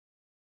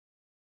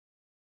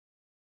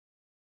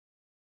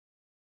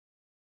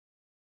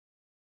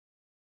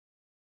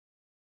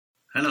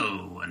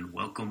Hello and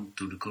welcome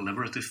to the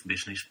Collaborative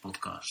Business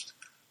Podcast.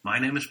 My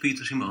name is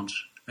Peter Simons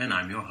and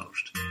I'm your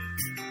host.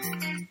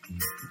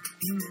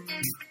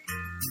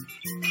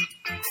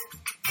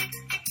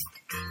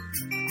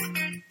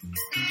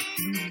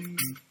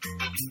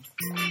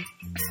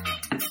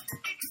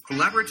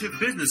 Collaborative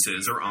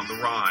businesses are on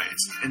the rise,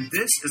 and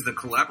this is the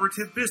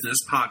Collaborative Business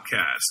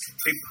Podcast,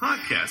 a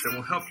podcast that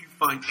will help you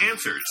find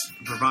answers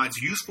and provides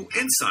useful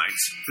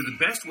insights for the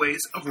best ways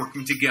of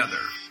working together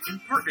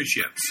in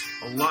partnerships,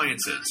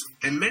 alliances,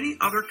 and many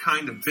other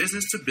kind of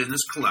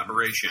business-to-business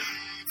collaboration.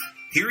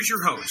 Here's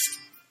your host.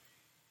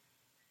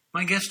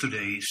 My guest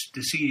today is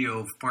the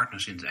CEO of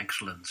Partners in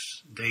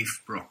Excellence, Dave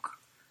Brock.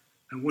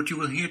 And what you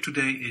will hear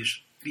today is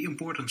the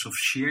importance of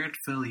shared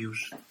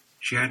values,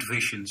 shared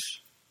visions,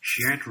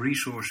 shared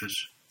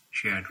resources,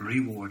 shared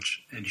rewards,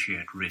 and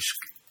shared risk.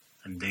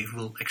 And Dave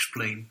will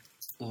explain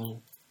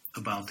all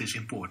about this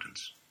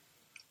importance.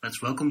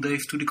 Let's welcome Dave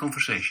to the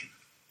conversation.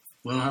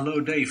 Well, hello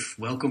Dave.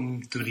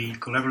 Welcome to the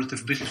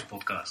Collaborative Business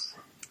Podcast.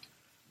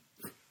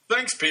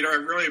 Thanks, Peter. I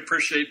really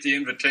appreciate the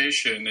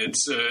invitation.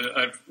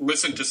 I've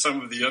listened to some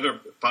of the other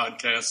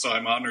podcasts, so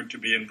I'm honored to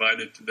be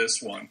invited to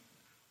this one.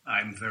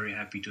 I'm very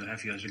happy to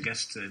have you as a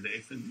guest,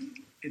 Dave. And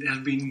it has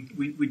been,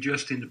 we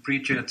just in the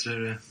pre-chat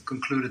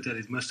concluded that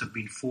it must have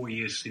been 4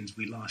 years since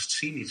we last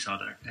seen each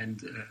other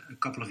and a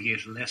couple of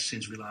years less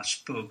since we last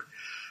spoke.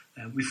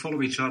 We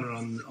follow each other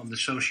on the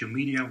social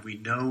media. We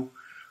know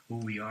who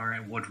we are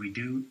and what we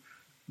do.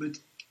 But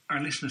our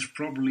listeners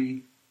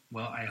probably,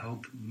 well, I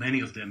hope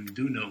many of them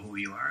do know who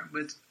you are.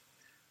 But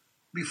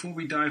before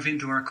we dive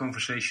into our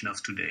conversation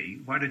of today,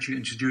 why don't you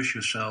introduce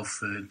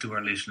yourself to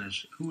our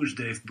listeners? Who is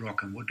Dave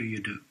Brock and what do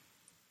you do?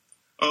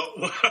 Oh,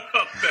 well,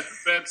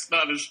 that's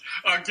not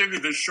I'll give you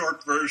the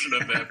short version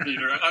of that,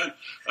 Peter.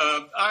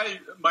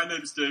 My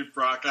name is Dave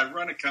Brock. I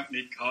run a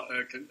company,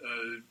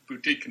 a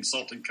boutique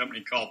consulting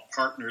company called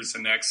Partners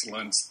in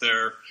Excellence.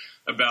 There are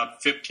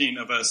about 15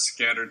 of us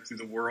scattered through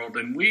the world,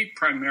 and we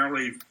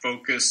primarily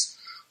focus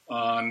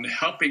on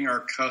helping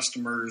our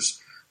customers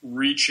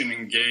reach and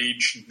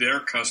engage their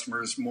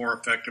customers more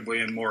effectively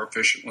and more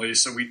efficiently.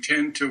 So we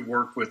tend to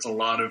work with a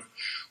lot of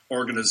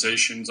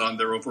organizations on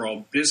their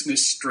overall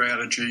business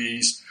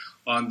strategies,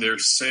 on their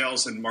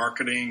sales and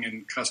marketing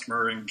and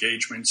customer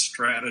engagement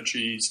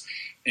strategies.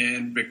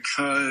 And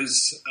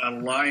because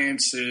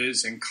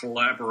alliances and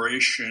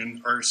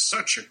collaboration are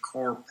such a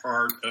core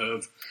part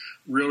of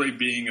really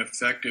being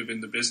effective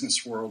in the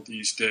business world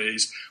these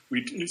days,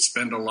 we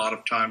spend a lot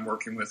of time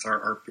working with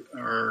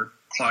our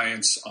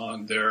clients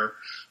on their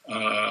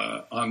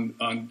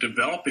on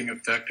developing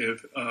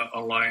effective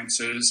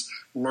alliances,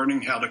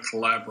 learning how to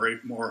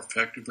collaborate more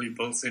effectively,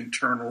 both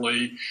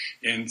internally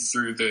and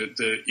through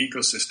the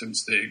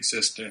ecosystems they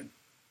exist in.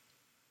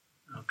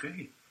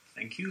 Okay,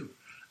 thank you.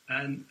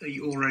 And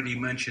you already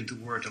mentioned the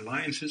word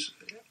alliances.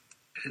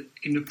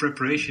 In the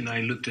preparation,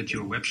 I looked at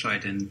your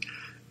website, and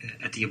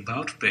at the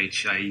About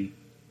page,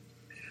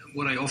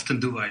 what I often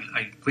do,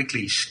 I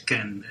quickly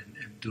scan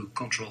and do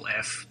Control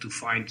F to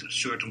find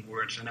certain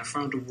words, and I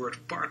found the word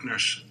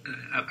partners,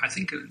 I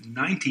think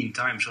 19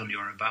 times on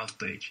your About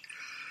page.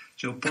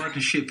 So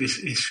partnership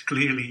is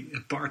clearly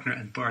a partner,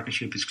 and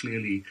partnership is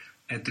clearly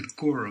at the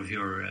core of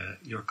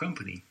your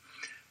company.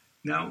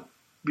 Now,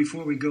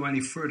 before we go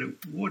any further,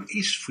 what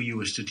is for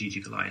you a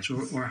strategic alliance,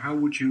 or how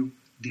would you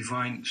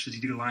define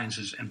strategic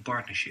alliances and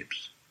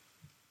partnerships?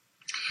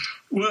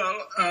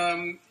 Well,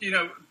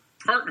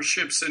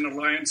 partnerships and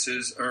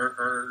alliances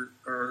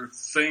are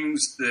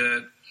things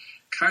that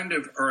kind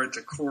of are at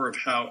the core of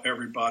how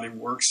everybody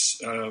works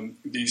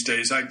these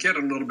days. I get a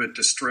little bit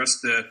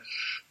distressed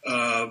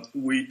that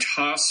we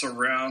toss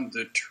around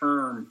the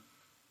term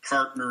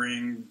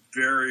partnering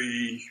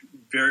very,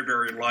 very,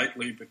 very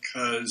lightly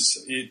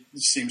because it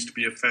seems to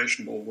be a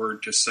fashionable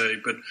word to say.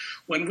 But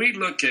when we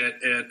look at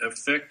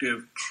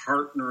effective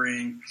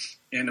partnering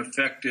and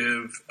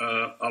effective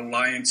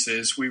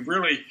alliances, we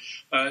really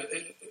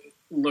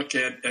look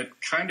at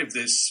kind of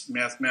this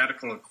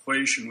mathematical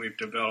equation we've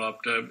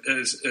developed.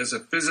 As a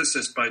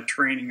physicist by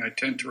training, I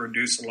tend to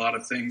reduce a lot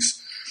of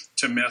things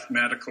to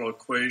mathematical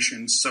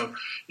equations. So,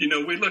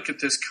 we look at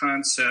this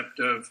concept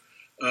of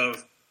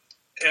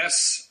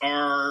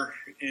SR,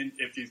 and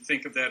if you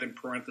think of that in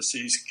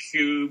parentheses,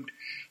 cubed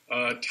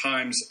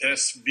times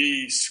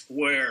SV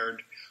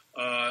squared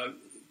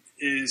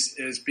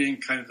is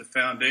being kind of the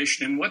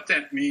foundation. And what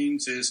that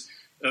means is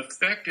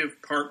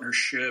effective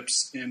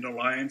partnerships and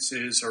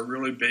alliances are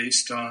really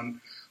based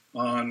on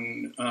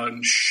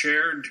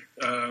shared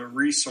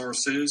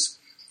resources,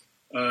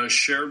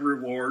 shared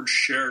rewards,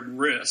 shared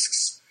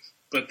risks,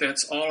 but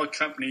that's all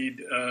accompanied,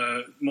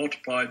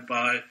 multiplied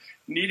by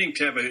needing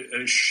to have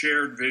a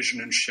shared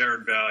vision and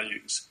shared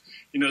values.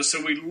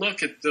 So we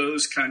look at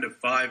those kind of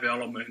 5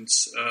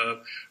 elements,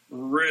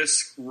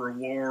 risk,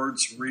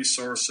 rewards,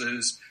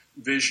 resources,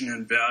 vision,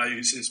 and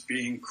values as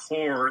being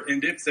core.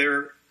 And if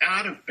they're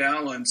out of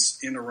balance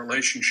in a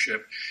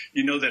relationship,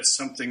 that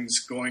something's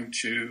going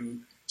to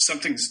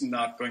something's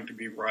not going to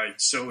be right.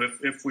 So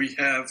if we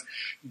have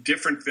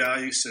different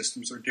value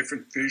systems or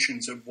different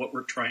visions of what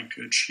we're trying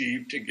to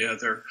achieve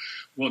together,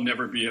 we'll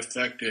never be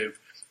effective.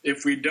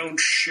 If we don't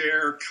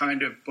share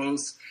kind of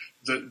both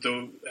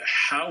the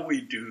how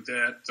we do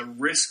that, the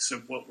risks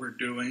of what we're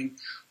doing,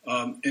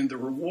 and the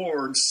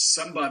rewards,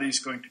 somebody's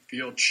going to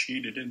feel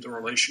cheated in the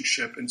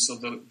relationship, and so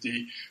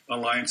the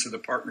alliance or the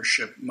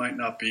partnership might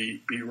not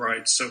be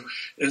right. So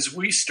as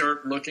we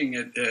start looking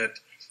at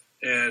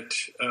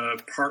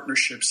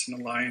partnerships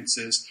and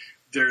alliances,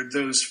 there are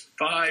those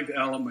 5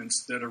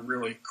 elements that are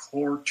really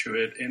core to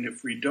it, and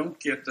if we don't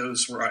get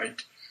those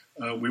right,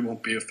 we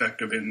won't be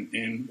effective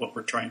in what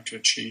we're trying to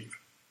achieve.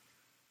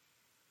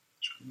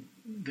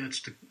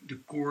 That's the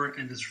core,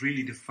 and it's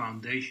really the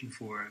foundation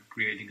for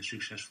creating a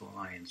successful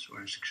alliance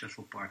or a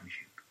successful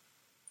partnership.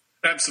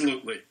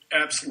 Absolutely.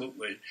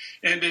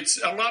 And it's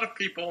a lot of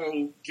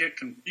people get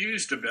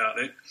confused about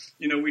it.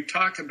 We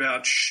talk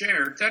about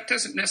shared. That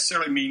doesn't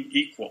necessarily mean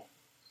equal.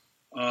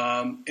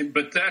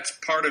 But that's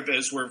part of,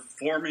 as we're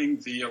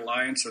forming the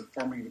alliance or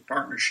forming the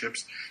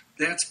partnerships,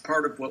 that's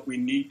part of what we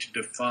need to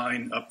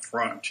define up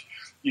front.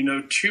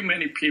 Too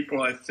many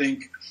people, I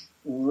think,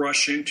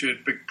 rush into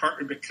it,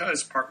 partly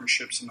because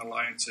partnerships and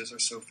alliances are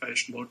so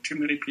fashionable. Too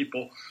many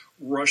people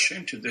rush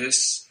into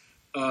this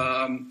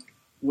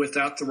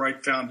without the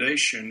right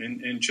foundation.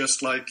 And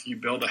just like you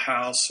build a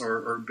house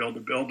or build a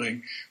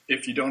building,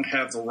 if you don't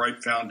have the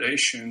right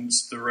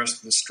foundations, the rest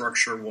of the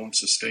structure won't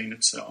sustain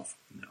itself.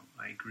 No,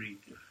 I agree.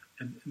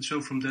 And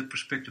so from that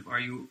perspective,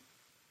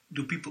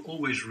 do people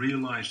always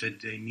realize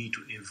that they need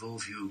to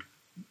involve you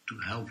to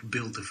help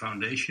build the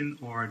foundation,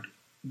 or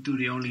do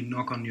they only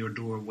knock on your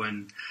door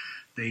when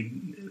they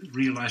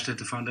realize that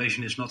the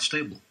foundation is not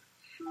stable?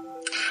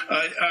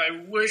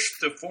 I wish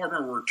the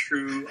former were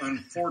true.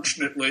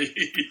 Unfortunately,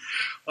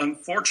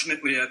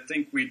 I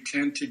think we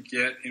tend to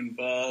get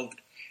involved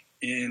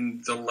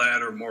in the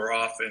latter more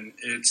often.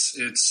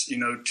 It's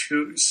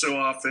so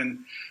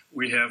often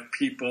we have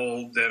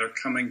people that are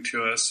coming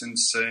to us and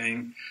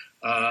saying,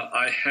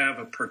 I have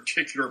a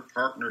particular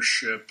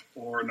partnership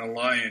or an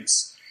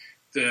alliance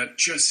that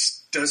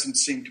just doesn't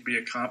seem to be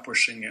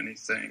accomplishing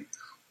anything.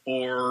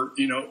 Or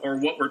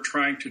what we're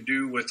trying to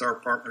do with our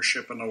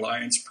partnership and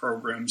alliance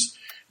programs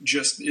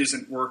just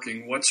isn't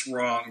working. What's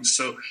wrong?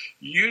 So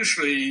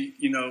usually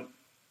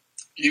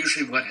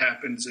what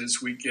happens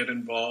is we get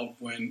involved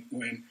when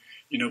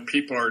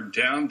people are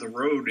down the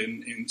road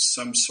in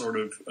some sort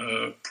of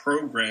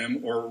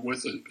program or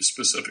with a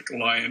specific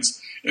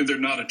alliance, and they're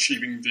not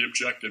achieving the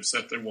objectives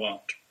that they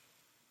want.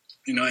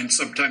 And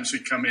sometimes we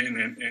come in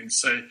and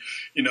say,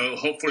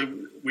 hopefully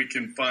we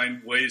can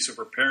find ways of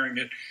repairing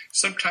it.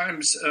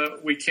 Sometimes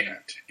we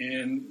can't.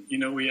 And,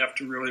 we have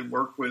to really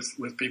work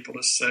with people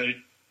to say,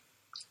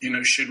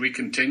 should we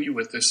continue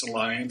with this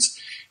alliance?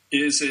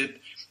 Is it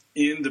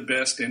in the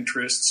best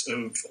interests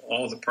of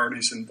all the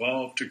parties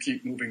involved to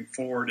keep moving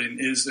forward? And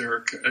is there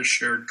a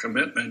shared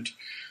commitment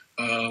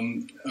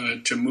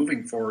to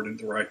moving forward in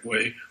the right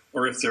way?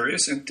 Or if there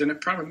isn't, then it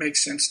probably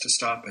makes sense to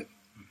stop it.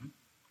 Mm-hmm.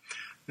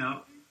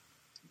 Now,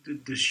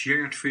 the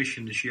shared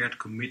vision, the shared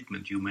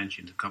commitment you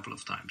mentioned a couple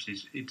of times,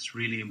 it's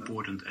really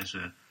important as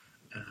a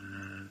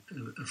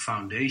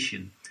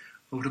foundation.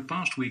 Over the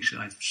past weeks,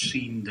 I've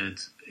seen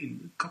that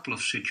in a couple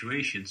of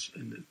situations,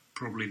 and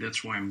probably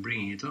that's why I'm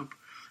bringing it up,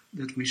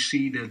 that we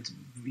see that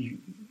we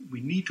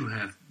need to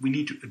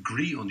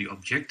agree on the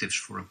objectives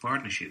for a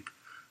partnership,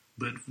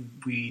 but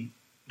we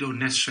don't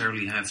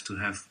necessarily have to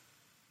have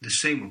the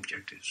same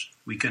objectives.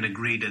 We can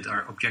agree that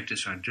our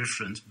objectives are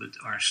different, but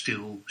are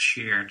still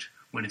shared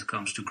when it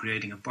comes to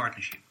creating a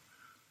partnership.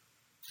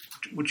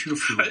 What's your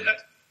view?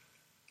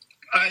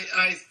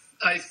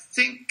 I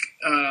think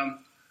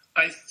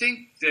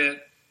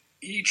that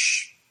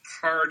each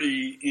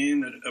party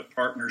in a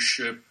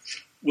partnership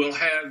will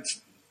have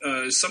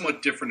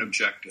somewhat different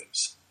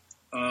objectives.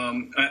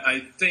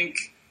 I think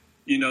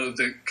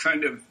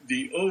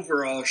the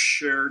overall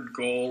shared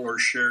goal or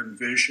shared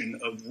vision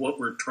of what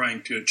we're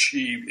trying to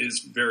achieve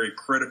is very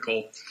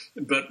critical.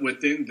 But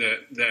within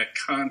that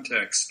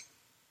context,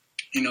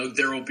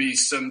 there will be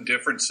some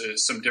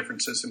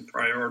differences in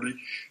priority,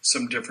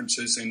 some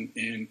differences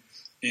in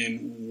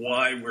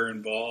why we're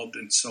involved,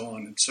 and so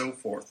on and so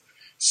forth.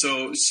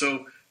 So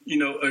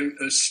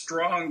a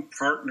strong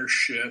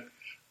partnership,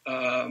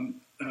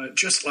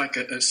 just like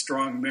a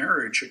strong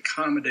marriage,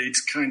 accommodates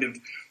kind of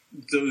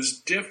those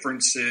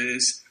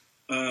differences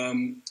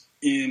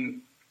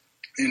in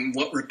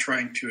what we're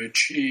trying to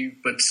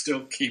achieve, but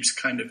still keeps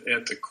kind of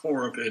at the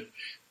core of it.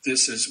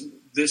 This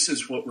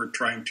is what we're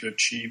trying to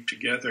achieve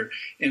together,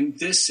 and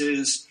this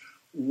is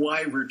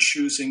why we're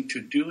choosing to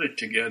do it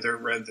together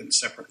rather than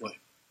separately.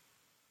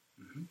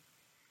 Mm-hmm.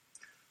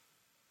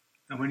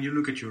 Now, when you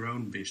look at your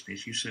own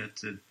business, you said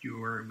that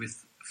you are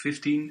with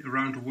 15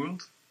 around the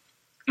world.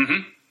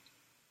 Mm-hmm.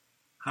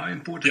 How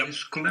important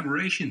is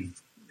collaboration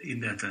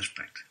in that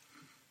aspect?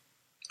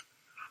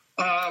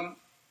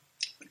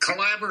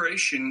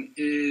 collaboration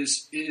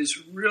is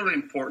really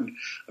important.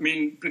 I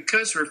mean,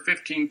 because we're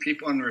 15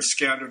 people and we're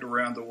scattered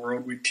around the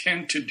world, we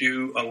tend to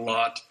do a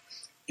lot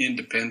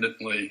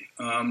independently.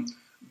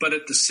 But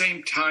at the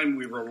same time,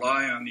 we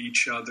rely on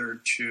each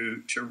other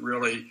to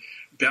really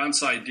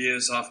bounce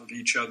ideas off of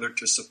each other,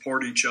 to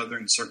support each other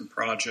in certain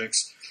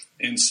projects,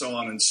 and so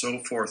on and so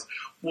forth.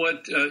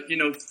 What,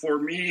 for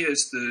me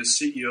as the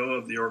CEO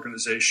of the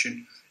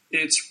organization,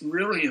 it's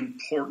really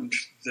important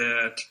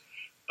that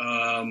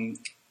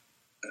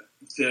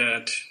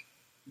that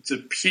the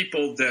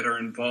people that are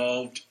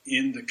involved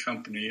in the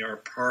company, our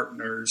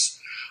partners,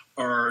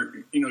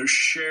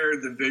 share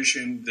the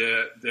vision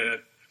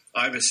that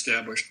I've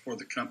established for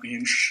the company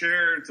and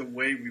share the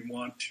way we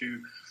want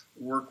to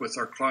work with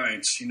our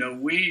clients.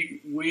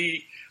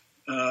 We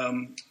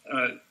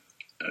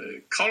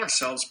call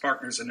ourselves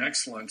Partners in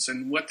Excellence,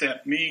 and what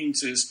that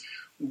means is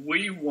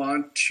we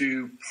want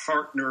to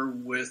partner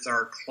with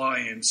our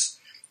clients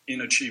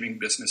in achieving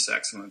business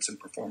excellence and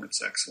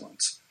performance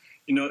excellence.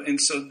 And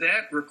so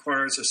that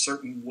requires a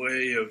certain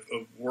way of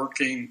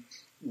working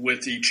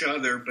with each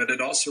other, but it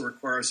also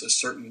requires a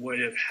certain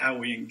way of how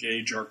we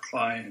engage our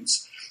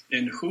clients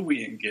and who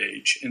we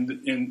engage.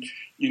 And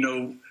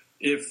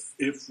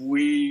if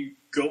we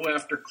go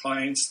after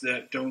clients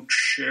that don't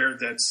share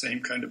that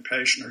same kind of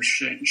passion or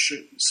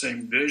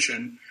same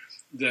vision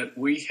that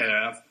we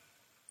have,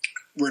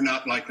 we're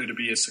not likely to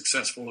be as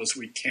successful as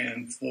we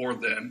can for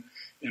them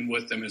and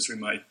with them as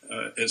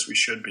we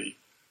should be.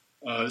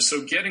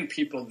 So getting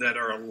people that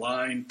are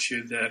aligned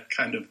to that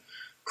kind of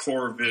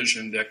core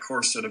vision, that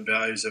core set of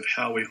values of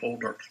how we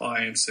hold our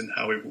clients and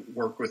how we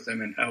work with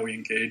them and how we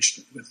engage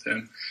with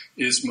them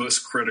is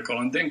most critical.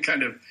 And then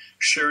kind of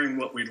sharing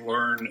what we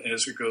learn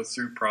as we go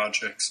through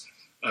projects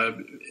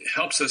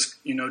helps us,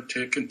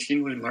 to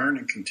continually learn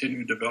and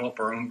continue to develop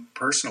our own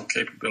personal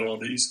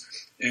capabilities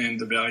and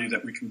the value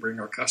that we can bring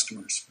our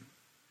customers.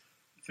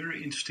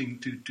 Very interesting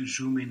to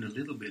zoom in a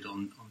little bit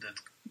on that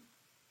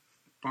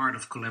part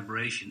of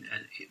collaboration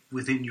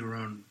within your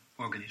own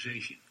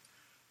organization.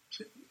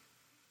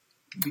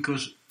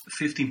 Because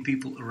 15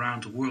 people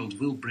around the world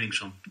will bring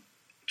some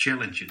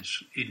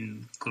challenges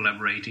in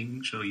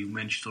collaborating. So you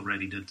mentioned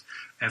already that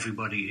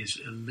everybody is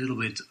a little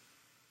bit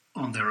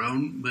on their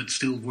own, but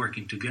still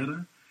working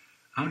together.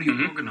 How do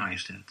you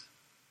organize that?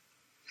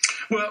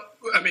 Well,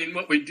 I mean,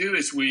 what we do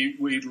is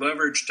we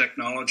leverage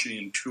technology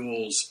and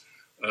tools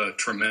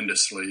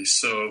tremendously.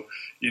 So,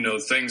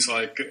 things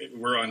like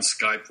we're on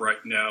Skype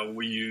right now.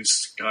 We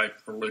use Skype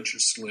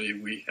religiously.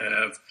 We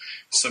have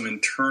some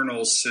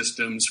internal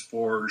systems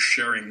for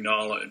sharing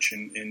knowledge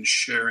and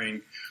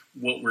sharing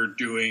what we're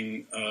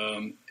doing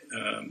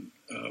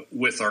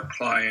with our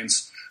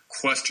clients,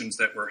 questions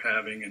that we're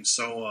having, and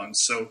so on.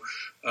 So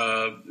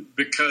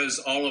because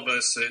all of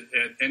us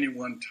at any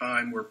one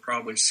time, we're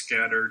probably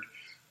scattered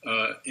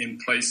in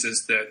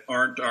places that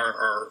aren't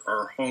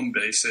our home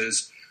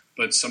bases,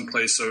 but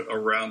someplace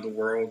around the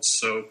world.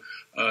 So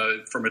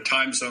from a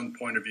time zone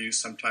point of view,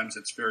 sometimes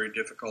it's very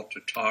difficult to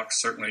talk,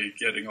 certainly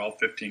getting all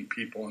 15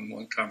 people in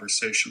one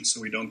conversation.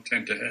 So we don't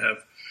tend to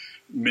have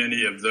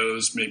many of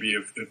those. Maybe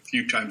a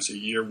few times a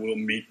year we'll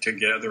meet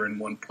together in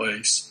one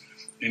place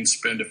and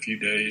spend a few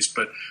days.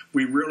 But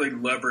we really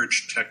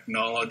leverage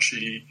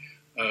technology.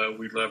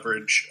 We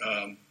leverage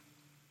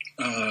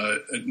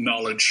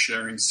knowledge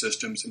sharing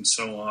systems and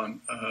so on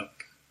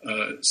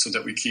so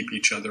that we keep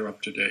each other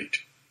up to date.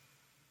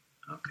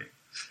 Okay.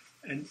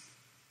 And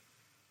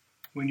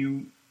when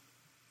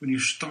you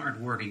start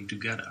working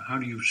together, how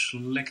do you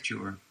select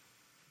your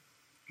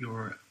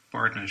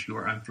partners,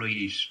 your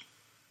employees?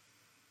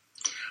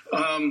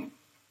 Well,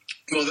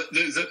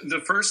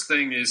 the first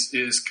thing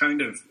is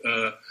kind of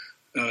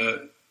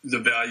the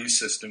value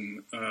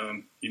system.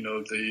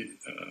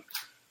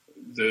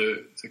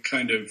 The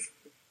kind of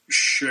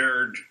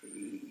shared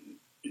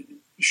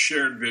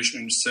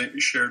vision,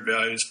 shared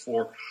values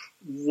for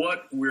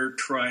what we're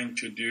trying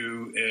to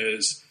do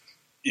as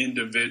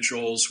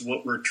individuals,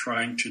 what we're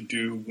trying to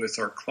do with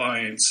our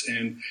clients.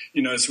 And,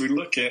 as we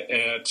look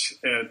at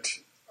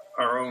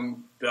our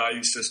own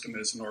value system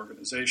as an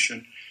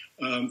organization,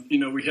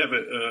 we have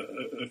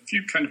a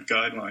few kind of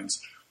guidelines.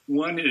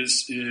 One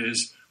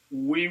is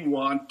we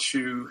want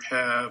to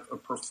have a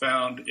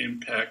profound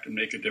impact and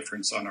make a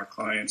difference on our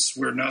clients.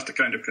 We're not the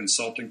kind of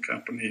consulting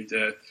company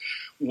that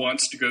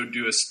wants to go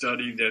do a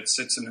study that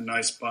sits in a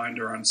nice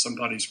binder on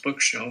somebody's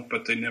bookshelf,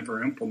 but they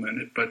never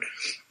implement it. But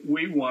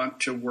we want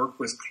to work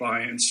with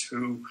clients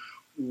who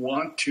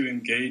want to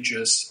engage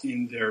us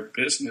in their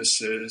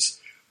businesses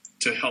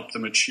to help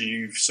them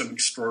achieve some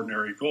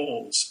extraordinary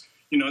goals.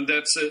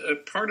 That's a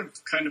part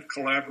of kind of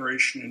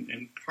collaboration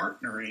and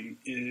partnering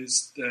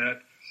is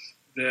that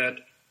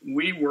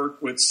we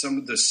work with some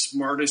of the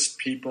smartest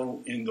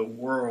people in the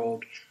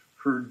world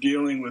who are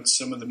dealing with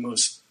some of the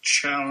most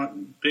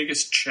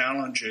biggest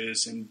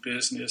challenges in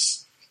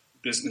business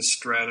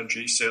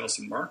strategy, sales,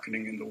 and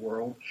marketing in the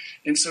world.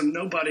 And so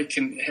nobody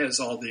has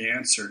all the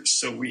answers.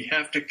 So we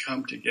have to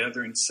come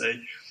together and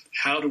say,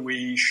 how do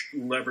we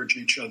leverage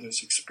each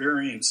other's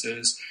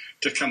experiences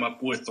to come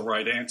up with the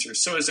right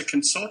answers. So as a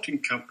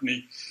consulting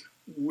company,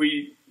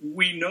 we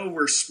know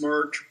we're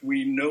smart,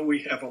 we know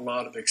we have a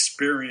lot of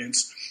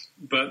experience,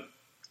 but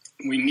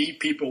we need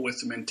people with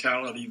the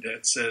mentality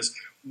that says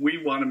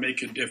we want to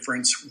make a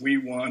difference, we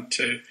want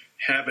to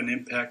have an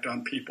impact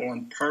on people,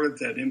 and part of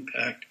that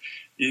impact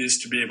is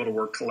to be able to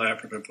work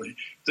collaboratively.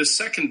 The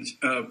second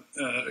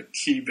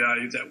key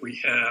value that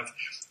we have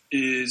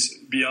is,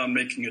 beyond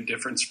making a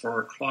difference for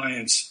our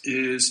clients,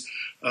 is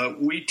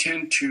we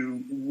tend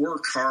to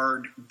work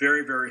hard,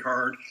 very, very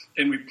hard,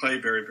 and we play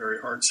very,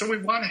 very hard. So we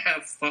want to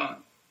have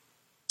fun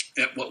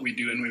at what we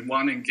do, and we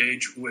want to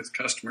engage with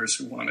customers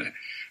who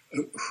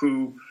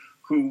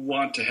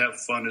want to have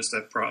fun as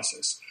that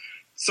process.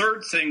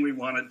 Third thing we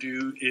want to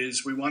do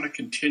is we want to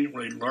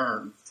continually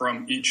learn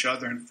from each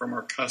other and from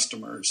our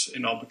customers,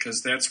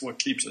 because that's what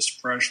keeps us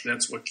fresh.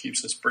 That's what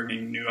keeps us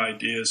bringing new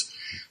ideas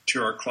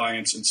to our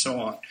clients and so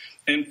on.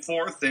 And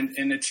fourth, and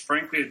it's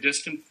frankly a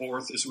distant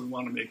fourth, is we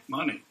want to make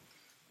money.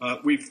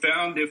 We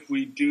found if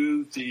we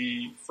do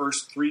the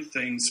first three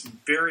things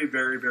very,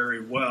 very,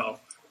 very well,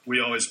 we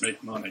always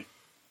make money.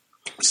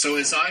 So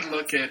as I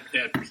look at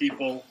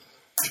people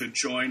to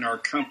join our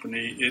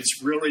company,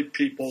 it's really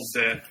people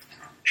that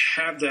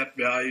have that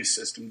value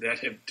system, that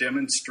have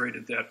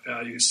demonstrated that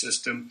value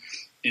system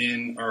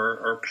in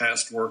our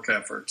past work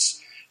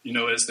efforts.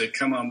 As they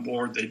come on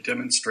board, they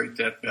demonstrate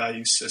that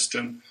value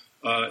system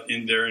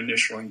in their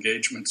initial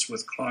engagements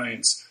with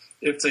clients.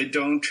 If they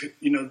don't,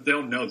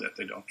 they'll know that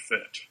they don't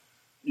fit,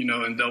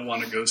 and they'll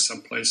want to go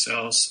someplace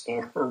else,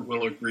 or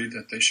will agree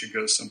that they should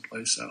go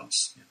someplace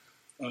else.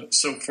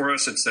 So for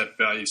us, it's that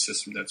value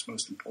system that's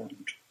most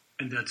important.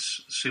 And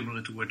that's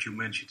similar to what you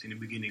mentioned in the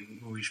beginning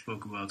when we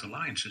spoke about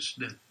alliances,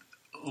 that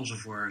also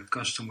for our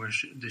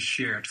customers, the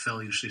shared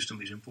value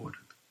system is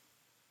important.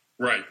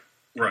 Right.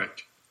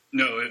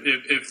 No,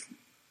 if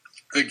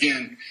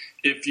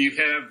you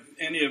have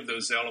any of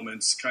those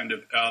elements kind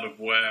of out of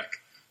whack,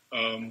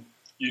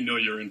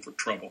 you're in for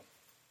trouble.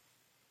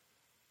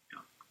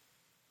 Yeah.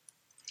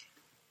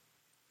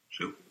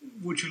 So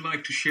would you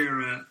like to share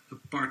a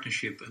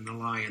partnership, an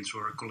alliance,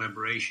 or a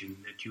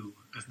collaboration that you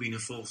have been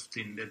involved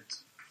in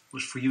that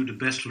was for you the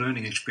best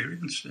learning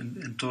experience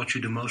and taught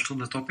you the most on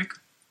the topic?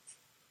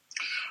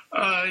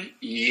 And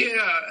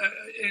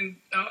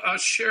I'll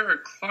share a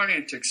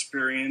client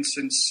experience,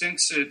 and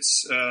since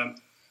it's,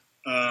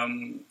 I'll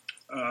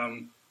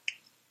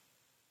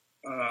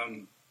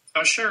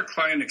share a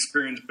client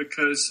experience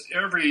because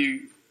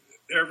every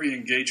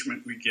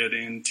engagement we get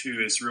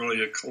into is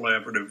really a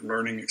collaborative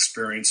learning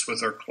experience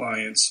with our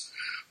clients.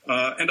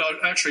 And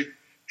I'll actually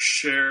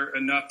share a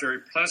not very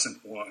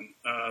pleasant one.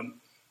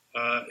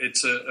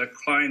 It's a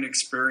client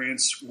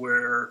experience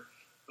where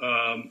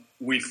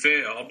we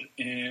failed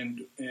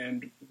and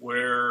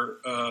where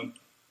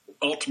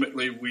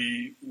ultimately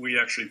we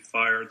actually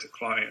fired the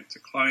client.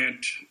 The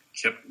client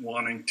kept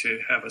wanting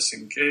to have us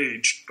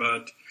engaged,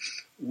 but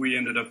we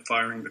ended up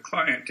firing the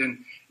client.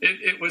 And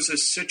it was a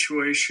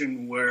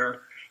situation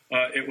where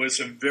it was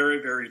a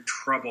very, very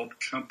troubled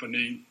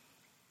company.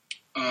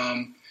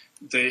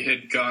 They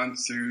had gone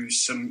through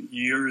some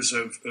years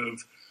of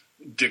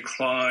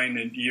decline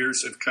and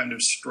years of kind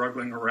of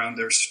struggling around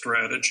their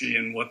strategy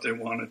and what they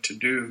wanted to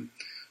do.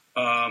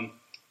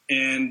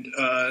 And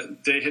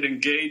they had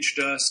engaged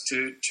us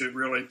to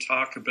really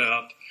talk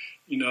about,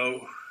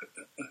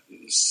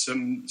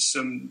 some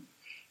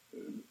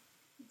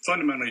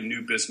fundamentally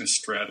new business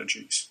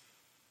strategies.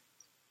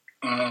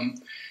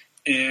 And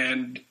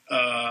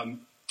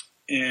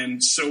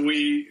so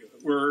we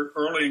were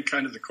early in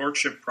kind of the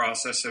courtship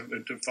process of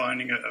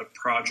defining a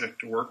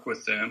project to work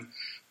with them.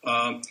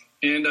 And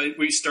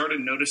we started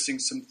noticing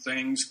some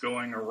things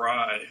going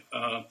awry,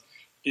 and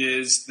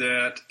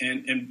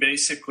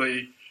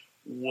basically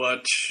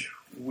what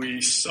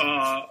we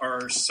saw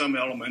are some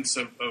elements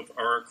of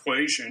our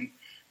equation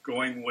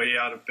going way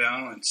out of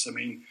balance. I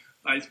mean,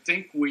 I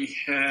think we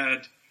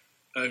had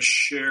a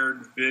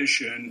shared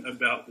vision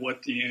about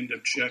what the end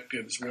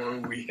objectives were.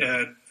 We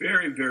had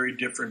very, very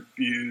different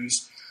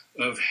views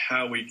of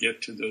how we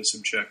get to those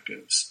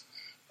objectives.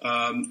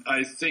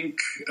 I think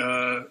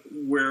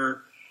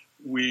where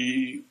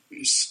I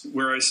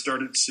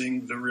started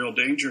seeing the real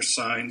danger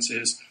signs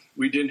is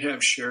we didn't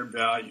have shared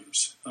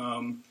values.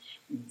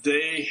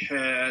 They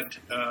had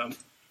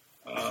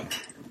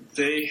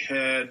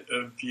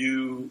a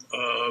view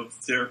of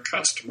their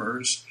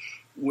customers,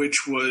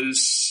 which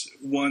was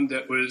one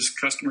that was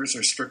customers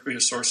are strictly a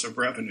source of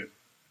revenue.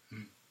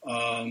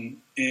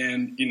 And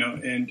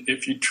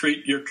if you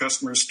treat your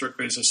customers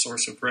strictly as a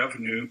source of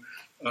revenue,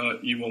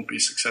 you won't be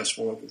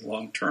successful over the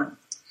long term.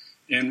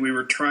 And we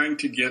were trying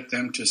to get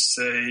them to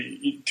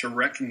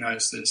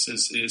recognize this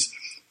as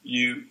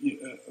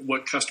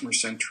what customer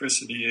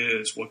centricity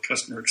is, what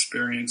customer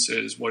experience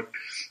is, what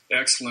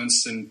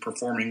excellence in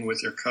performing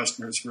with your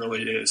customers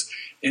really is.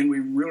 And we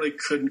really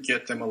couldn't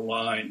get them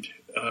aligned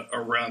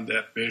around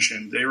that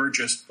vision. They were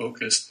just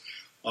focused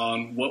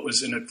on what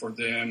was in it for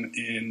them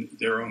and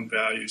their own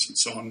values and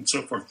so on and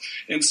so forth.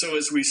 And so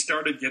as we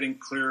started getting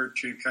clearer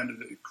to kind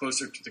of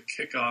closer to the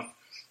kickoff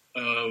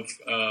of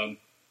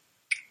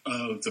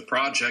the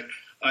project,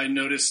 I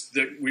noticed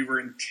that we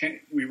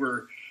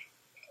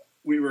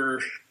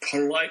were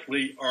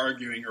politely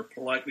arguing or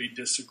politely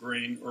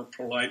disagreeing or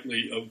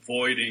politely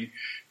avoiding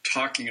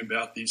talking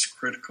about these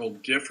critical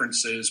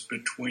differences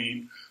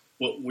between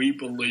what we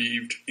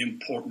believed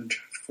important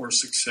for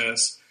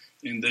success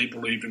and they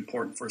believed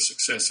important for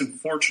success.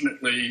 And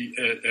fortunately,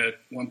 at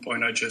one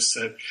point I just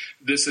said,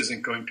 this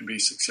isn't going to be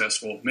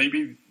successful.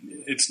 Maybe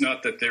it's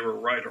not that they were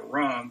right or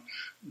wrong,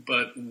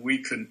 but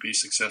we couldn't be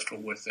successful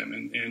with them.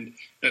 And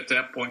at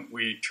that point,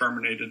 we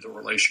terminated the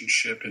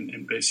relationship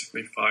and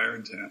basically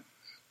fired them.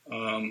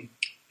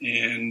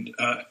 And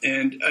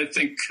I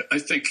think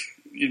at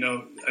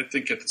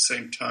the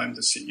same time,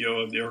 the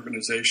CEO of the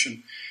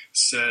organization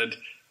said,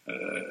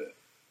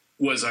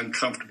 was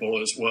uncomfortable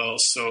as well.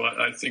 So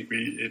I think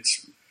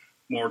it's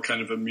more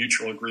kind of a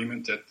mutual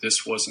agreement that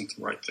this wasn't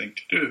the right thing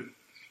to do.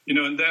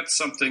 And that's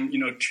something,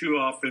 too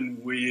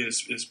often we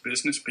as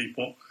business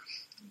people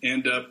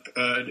end up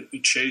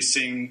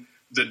chasing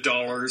the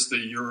dollars, the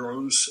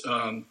euros,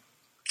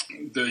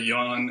 the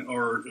yuan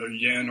or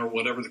yen or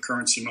whatever the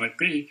currency might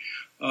be,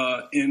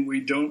 and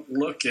we don't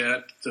look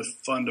at the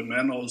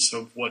fundamentals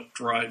of what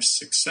drives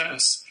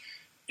success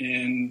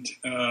and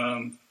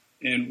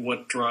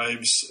what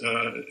drives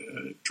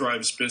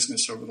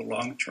business over the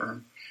long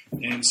term.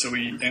 And so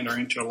we enter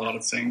into a lot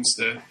of things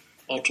that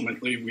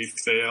ultimately we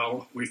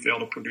fail. We fail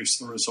to produce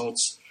the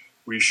results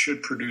we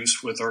should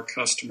produce with our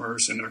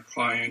customers and our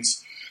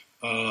clients.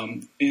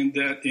 And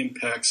that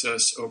impacts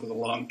us over the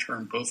long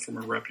term, both from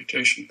a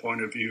reputation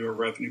point of view, a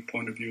revenue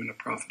point of view, and a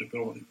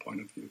profitability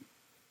point of view.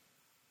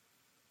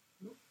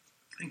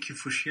 Thank you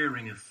for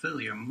sharing a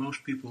failure.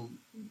 Most people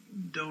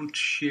don't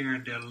share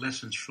their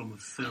lessons from a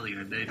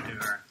failure. They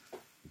are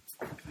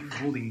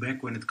holding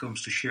back when it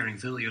comes to sharing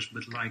failures,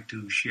 but like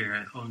to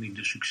share only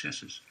the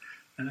successes.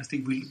 And I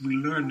think we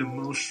learn the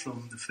most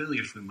from the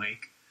failures we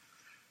make.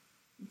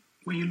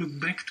 When you look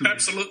back to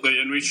absolutely,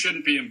 and we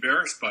shouldn't be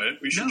embarrassed by it.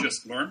 We should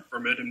just learn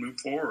from it and move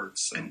forward.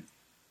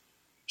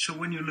 So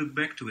when you look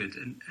back to it,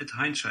 and at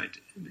hindsight,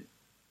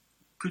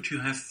 could you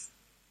have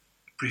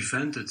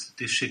prevented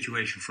this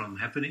situation from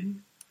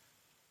happening?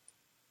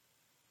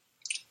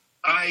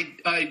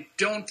 I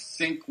don't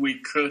think we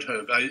could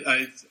have.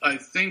 I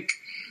think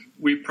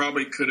we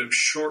probably could have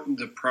shortened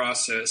the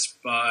process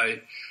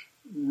by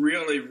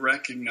really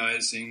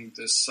recognizing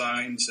the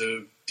signs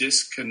of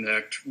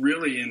disconnect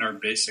really in our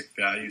basic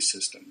value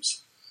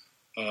systems.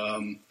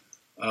 And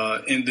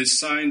the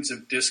signs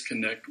of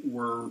disconnect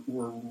were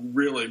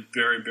really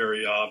very,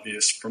 very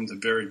obvious from the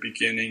very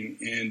beginning.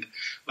 And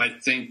I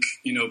think,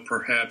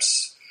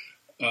 perhaps,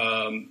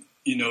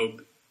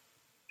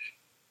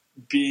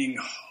 being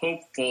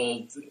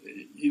hopeful,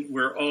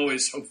 we're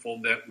always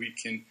hopeful that we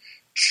can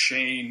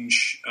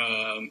change,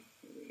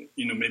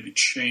 maybe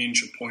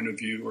change a point of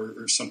view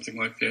or something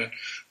like that.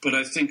 But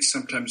I think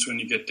sometimes when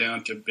you get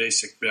down to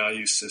basic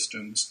value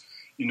systems,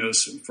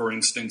 so for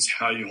instance,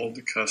 how you hold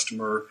the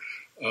customer,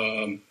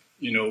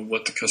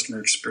 what the customer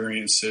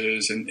experience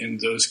is and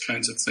those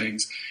kinds of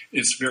things,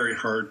 it's very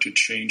hard to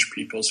change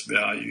people's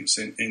values.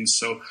 And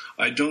so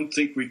I don't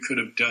think we could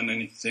have done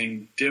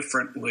anything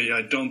differently.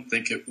 I don't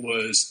think it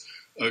was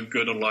a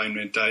good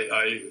alignment.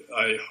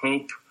 I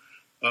hope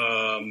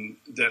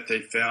that they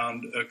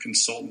found a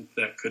consultant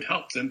that could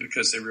help them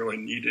because they really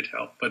needed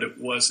help, but it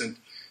wasn't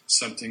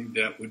something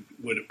that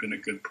would have been a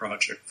good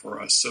project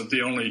for us. So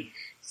the only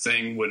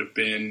thing would have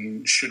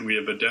been, should we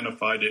have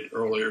identified it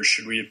earlier?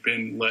 Should we have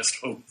been less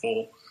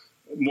hopeful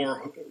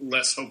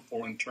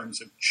in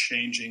terms of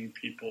changing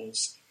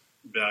people's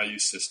value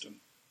system?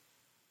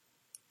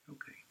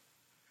 Okay.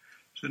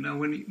 So now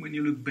when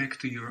you look back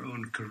to your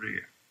own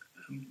career,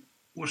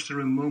 was there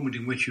a moment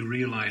in which you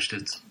realized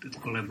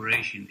that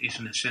collaboration is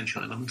an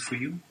essential element for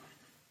you?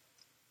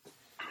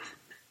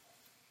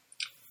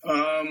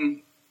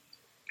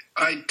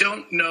 I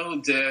don't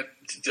know that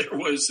there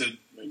was a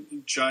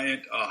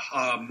giant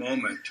aha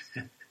moment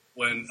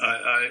when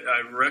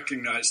I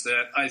recognized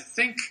that. I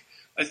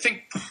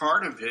think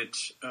part of it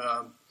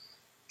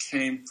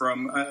came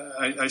from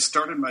I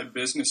started my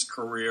business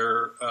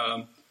career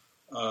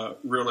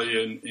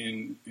really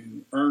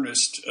in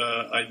earnest.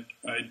 I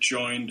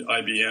joined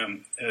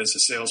IBM as a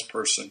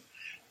salesperson,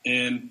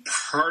 and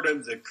part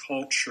of the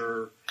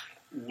culture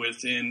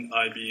within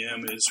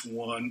IBM is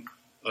one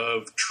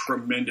of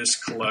tremendous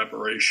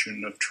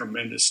collaboration, of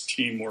tremendous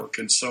teamwork,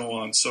 and so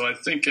on. So I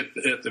think at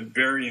the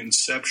very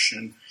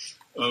inception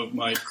of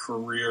my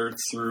career,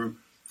 through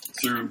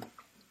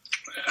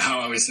how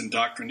I was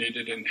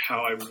indoctrinated and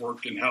how I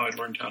worked and how I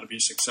learned how to be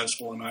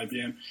successful in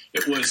IBM,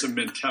 it was a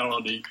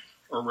mentality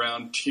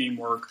around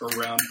teamwork,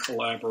 around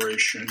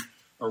collaboration,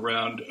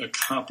 around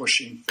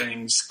accomplishing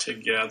things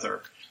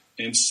together.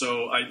 And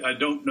so I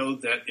don't know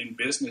that in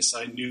business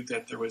I knew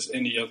that there was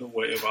any other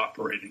way of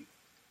operating.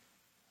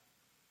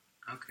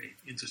 Okay,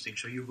 interesting.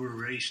 So you were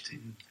raised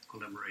in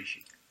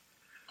collaboration.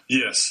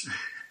 Yes.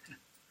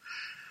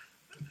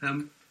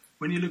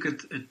 When you look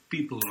at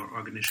people or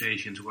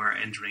organizations who are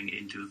entering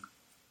into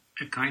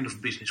a kind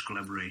of business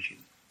collaboration,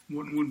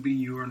 what would be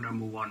your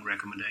number one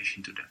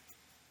recommendation to them?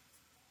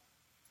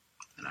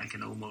 And I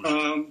can almost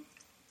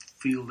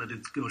feel that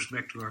it goes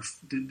back to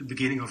the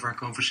beginning of our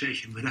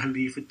conversation, but I'll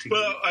leave it to you.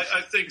 Well,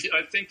 I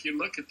think you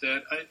look at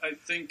that. I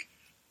think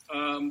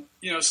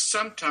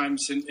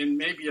sometimes, and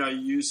maybe I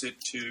use it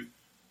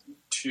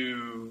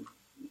to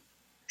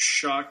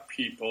shock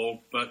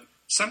people, but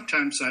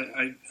sometimes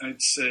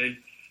I'd say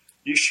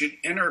you should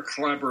enter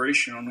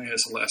collaboration only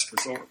as a last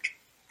resort.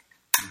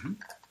 Mm-hmm.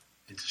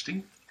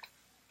 Interesting.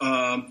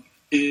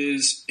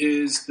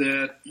 Is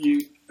that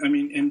you? I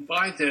mean, and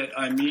by that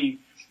I mean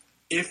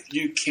if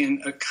you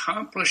can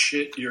accomplish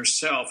it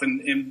yourself.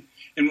 And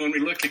when we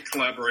look at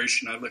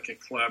collaboration, I look at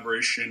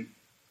collaboration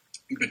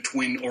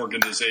between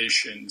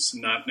organizations,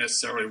 not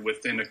necessarily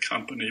within a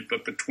company,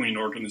 but between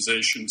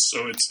organizations.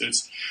 So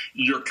it's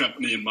your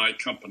company and my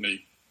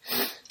company.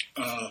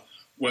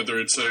 Whether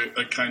it's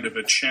a kind of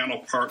a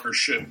channel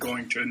partnership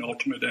going to an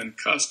ultimate end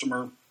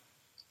customer,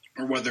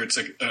 or whether it's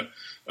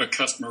a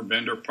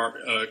customer-vendor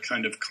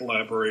kind of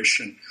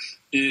collaboration,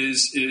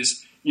 is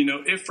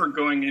if we're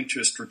going into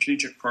a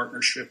strategic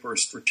partnership or a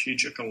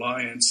strategic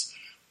alliance,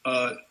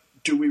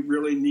 do we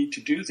really need to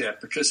do that?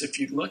 Because if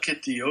you look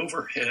at the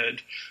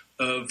overhead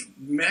of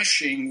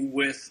meshing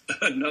with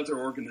another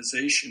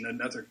organization,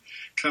 another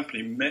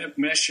company,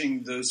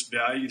 meshing those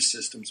value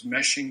systems,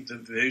 meshing the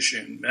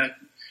vision,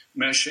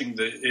 meshing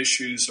the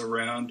issues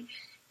around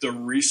the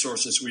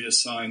resources we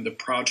assign, the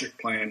project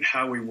plan,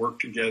 how we work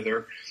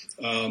together,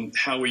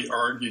 how we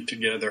argue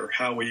together,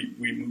 how we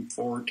move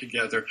forward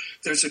together.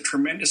 There's a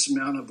tremendous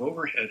amount of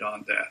overhead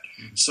on that.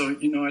 Mm-hmm. So,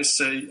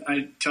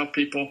 I tell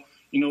people,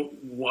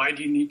 why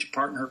do you need to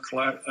partner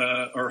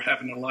or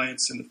have an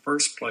alliance in the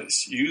first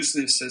place? Use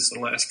this as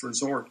the last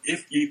resort.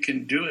 If you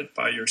can do it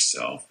by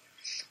yourself,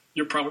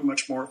 you're probably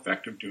much more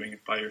effective doing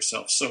it by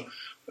yourself. So,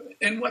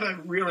 and what I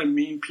really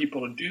mean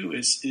people to do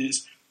is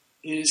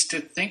to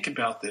think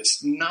about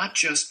this, not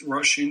just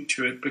rush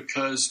into it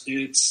because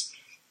it's,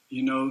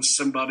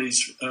 somebody's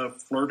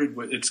flirted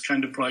with. It's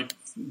kind of like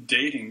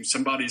dating.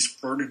 Somebody's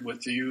flirted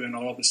with you, and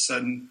all of a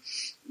sudden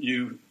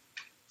you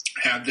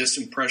have this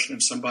impression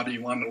of somebody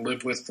you want to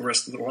live with the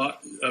rest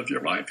of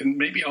your life. And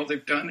maybe all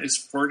they've done is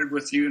flirted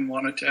with you and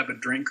wanted to have a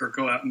drink or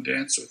go out and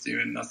dance with you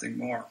and nothing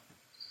more.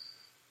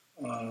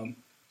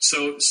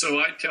 So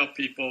I tell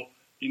people,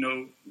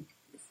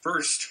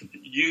 first,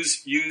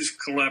 use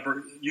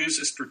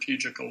a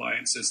strategic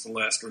alliance as the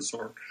last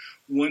resort.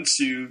 Once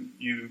you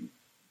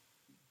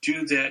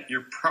do that,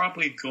 you're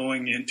probably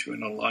going into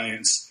an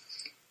alliance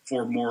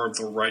for more of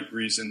the right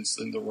reasons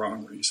than the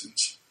wrong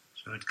reasons.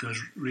 So it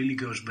really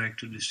goes back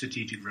to the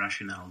strategic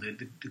rationale.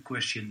 The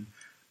question,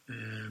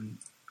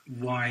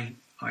 why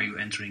are you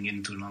entering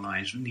into an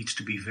alliance, needs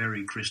to be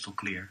very crystal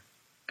clear.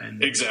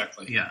 And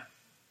exactly. Yeah.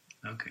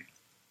 Okay.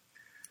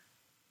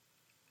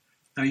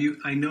 Now,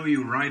 I know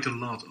you write a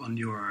lot on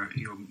your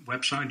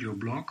website, your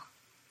blog.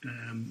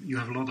 You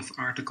have a lot of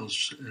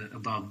articles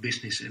about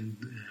business and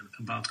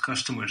about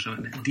customers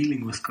and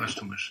dealing with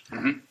customers.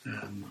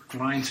 Mm-hmm.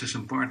 Alliances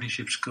and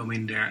partnerships come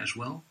in there as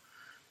well.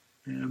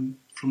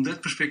 From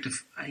that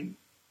perspective, I'm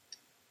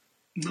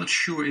not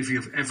sure if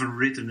you've ever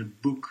written a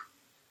book,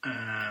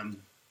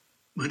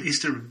 but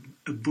is there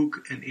a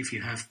book, and if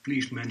you have,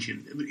 please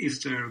mention,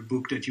 is there a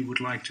book that you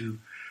would like to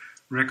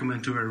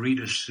recommend to our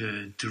readers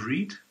to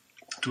read?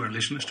 To our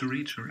listeners to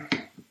read, sorry.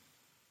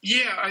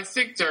 Yeah, I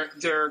think there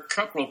are a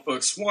couple of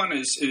books. One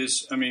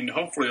is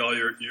hopefully all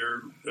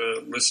your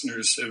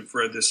listeners have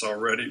read this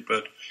already,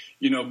 but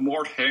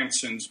Mort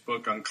Hansen's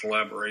book on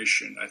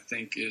collaboration, I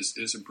think,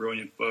 is a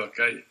brilliant book.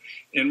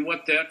 And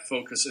what that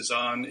focuses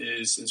on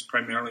is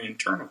primarily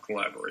internal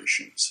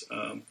collaborations.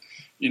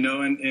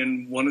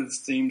 And one of the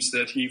themes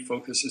that he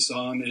focuses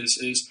on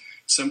is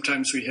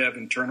sometimes we have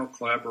internal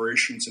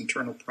collaborations,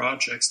 internal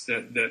projects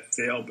that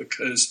fail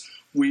because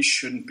we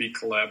shouldn't be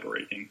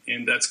collaborating.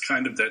 And that's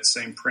kind of that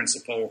same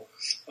principle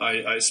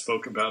I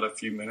spoke about a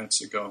few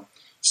minutes ago.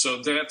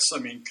 So that's,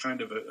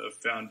 kind of a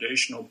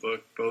foundational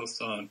book,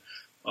 both on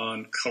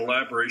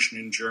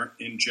collaboration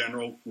in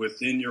general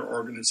within your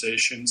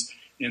organizations,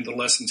 and the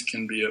lessons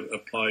can be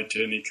applied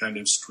to any kind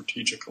of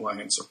strategic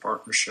alliance or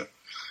partnership.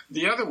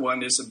 The other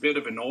one is a bit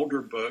of an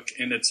older book,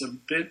 and it's a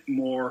bit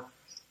more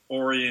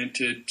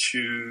oriented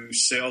to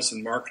sales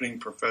and marketing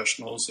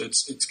professionals.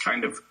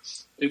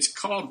 It's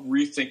called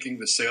Rethinking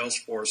the Sales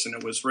Force, and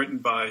it was written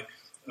by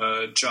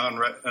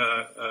John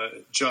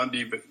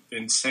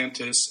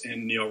DeVincentis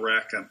and Neil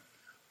Rackham.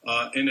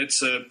 And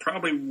it's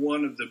probably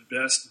one of the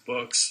best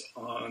books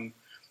on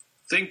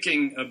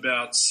thinking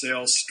about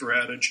sales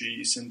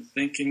strategies and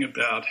thinking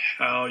about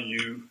how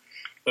you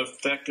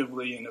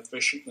effectively and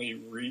efficiently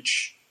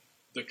reach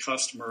the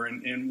customer.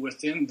 And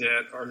within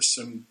that are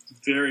some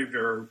very,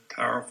 very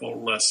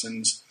powerful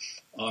lessons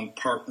on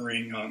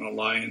partnering, on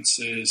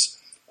alliances,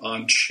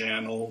 on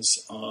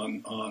channels,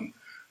 on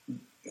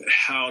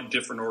how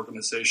different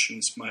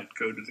organizations might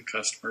go to the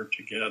customer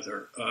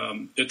together.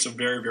 It's a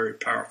very, very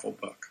powerful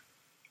book.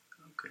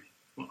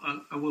 Okay.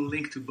 Well, I will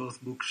link to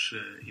both books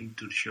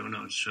into the show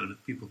notes so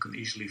that people can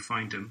easily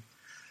find them.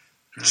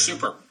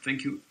 Super.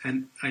 Thank you.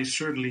 And I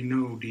certainly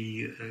know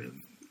the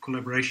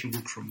collaboration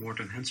book from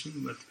Morten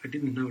Hansen, but I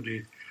didn't know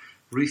the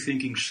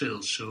Rethinking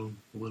Sales, so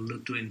we'll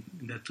look into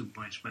that too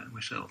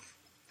myself.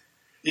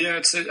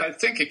 Yeah, I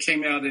think it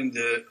came out in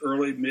the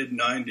early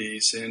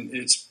mid-'90s, and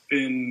it's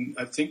been,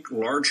 I think,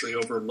 largely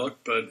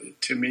overlooked,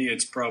 but to me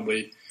it's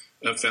probably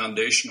a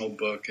foundational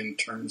book in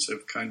terms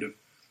of kind of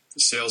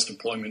sales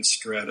deployment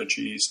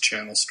strategies,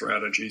 channel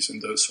strategies,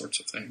 and those sorts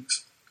of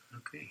things.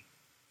 Okay.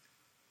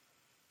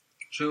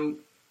 So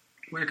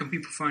where can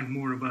people find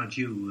more about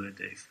you,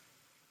 Dave?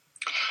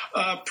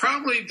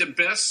 Probably the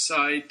best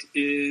site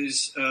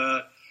is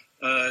to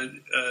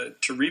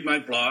read my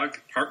blog,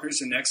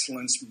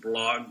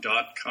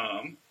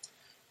 partnersinexcellenceblog.com.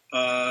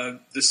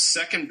 The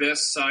second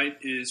best site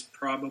is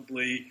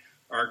probably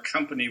our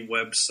company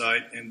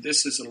website, and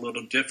this is a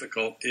little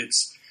difficult.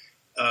 It's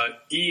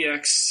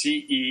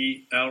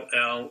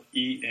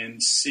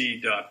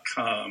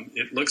excellenc.com.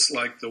 It looks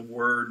like the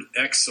word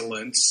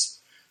excellence,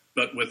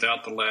 but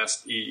without the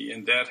last E,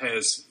 and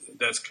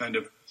that's kind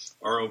of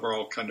our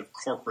overall kind of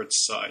corporate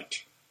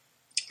site.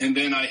 And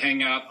then I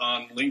hang out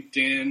on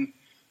LinkedIn,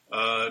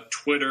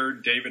 Twitter,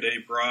 David A.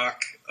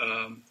 Brock,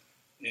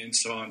 and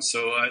so on.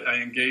 So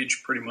I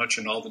engage pretty much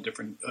in all the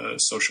different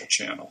social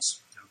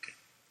channels.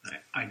 Okay,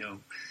 I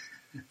know.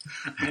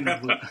 And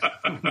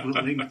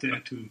we'll link there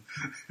too.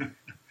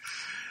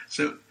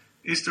 So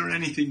is there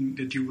anything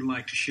that you would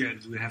like to share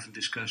that we haven't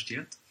discussed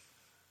yet?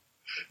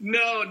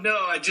 No.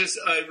 I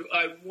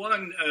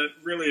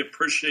really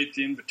appreciate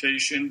the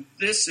invitation.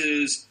 This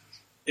is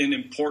an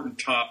important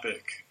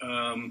topic.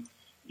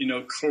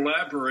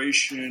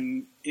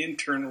 Collaboration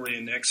internally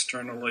and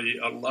externally,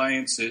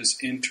 alliances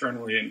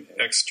internally and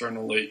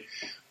externally,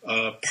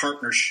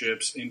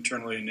 partnerships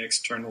internally and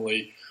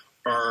externally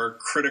are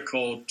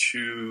critical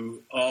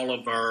to all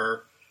of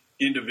our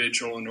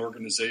individual and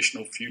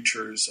organizational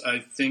futures. I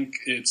think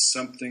it's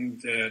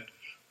something that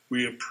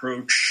we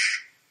approach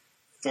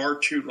far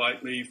too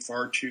lightly,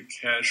 far too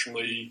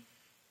casually,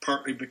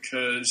 partly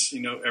because,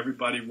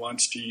 everybody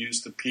wants to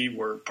use the P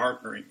word,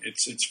 partnering.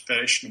 It's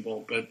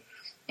fashionable, but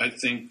I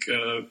think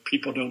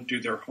people don't do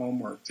their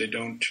homework. They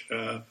don't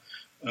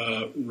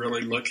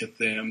really look at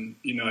them.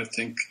 I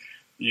think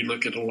you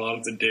look at a lot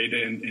of the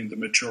data and the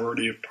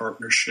majority of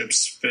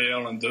partnerships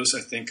fail, and those,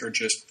 I think, are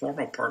just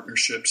formal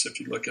partnerships.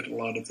 If you look at a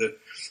lot of the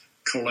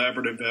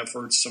collaborative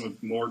efforts, some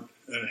of Mort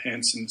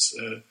Hansen's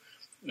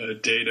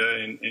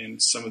data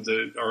and some of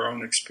our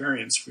own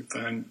experience, we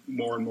find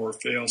more and more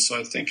fail. So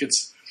I think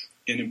it's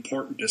an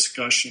important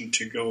discussion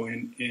to go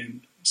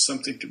in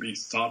something to be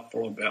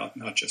thoughtful about,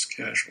 not just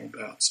casual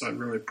about. So I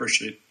really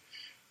appreciate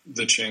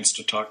the chance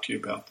to talk to you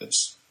about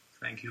this.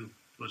 Thank you.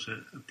 It was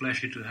a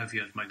pleasure to have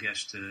you as my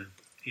guest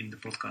in the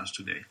podcast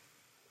today.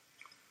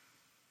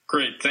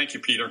 Great. Thank you,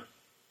 Peter.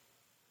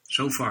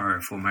 So far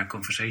for my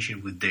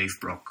conversation with Dave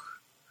Brock.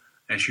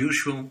 As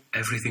usual,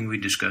 everything we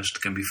discussed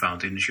can be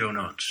found in the show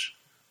notes.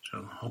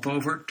 So hop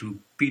over to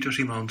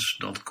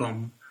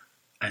petersimons.com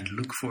and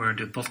look for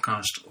the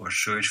podcast or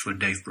search for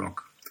Dave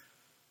Brock.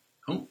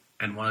 Oh,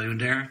 and while you're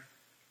there,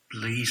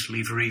 please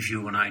leave a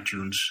review on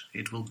iTunes.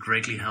 It will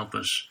greatly help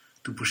us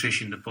to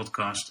position the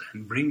podcast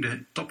and bring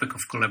the topic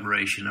of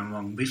collaboration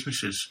among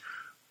businesses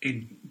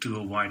into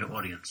a wider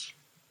audience.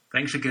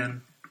 Thanks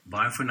again.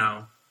 Bye for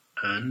now.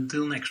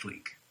 Until next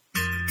week.